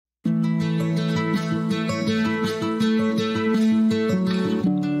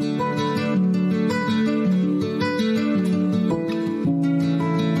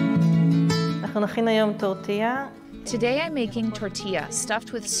Today I'm making tortilla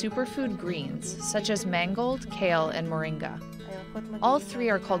stuffed with superfood greens, such as mangold, kale, and moringa. All three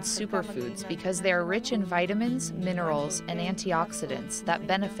are called superfoods because they are rich in vitamins, minerals, and antioxidants that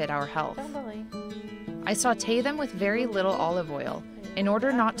benefit our health. I sauté them with very little olive oil in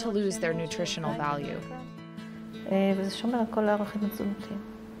order not to lose their nutritional value.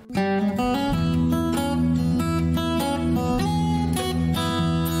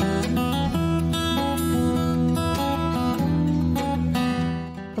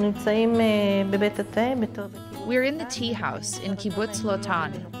 We're in the tea house in Kibbutz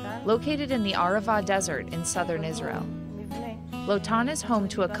Lotan, located in the Arava desert in southern Israel. Lotan is home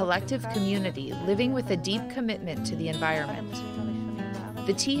to a collective community living with a deep commitment to the environment.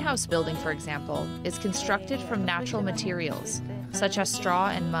 The tea house building, for example, is constructed from natural materials, such as straw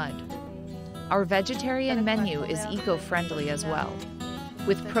and mud. Our vegetarian menu is eco-friendly as well,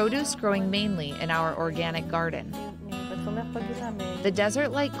 with produce growing mainly in our organic garden. The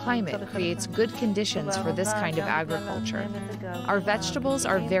desert-like climate creates good conditions for this kind of agriculture. Our vegetables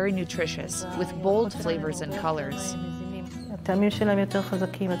are very nutritious, with bold flavors and colors.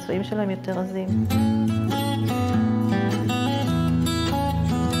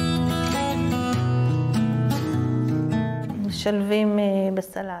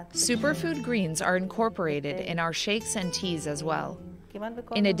 Superfood greens are incorporated in our shakes and teas as well.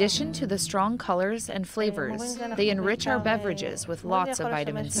 In addition to the strong colors and flavors, they enrich our beverages with lots of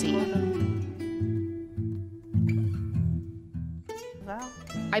vitamin C.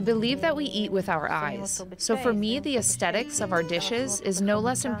 I believe that we eat with our eyes, so for me the aesthetics of our dishes is no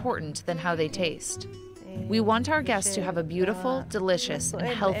less important than how they taste. We want our guests to have a beautiful, delicious, and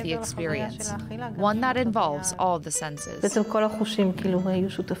healthy experience, one that involves all the senses.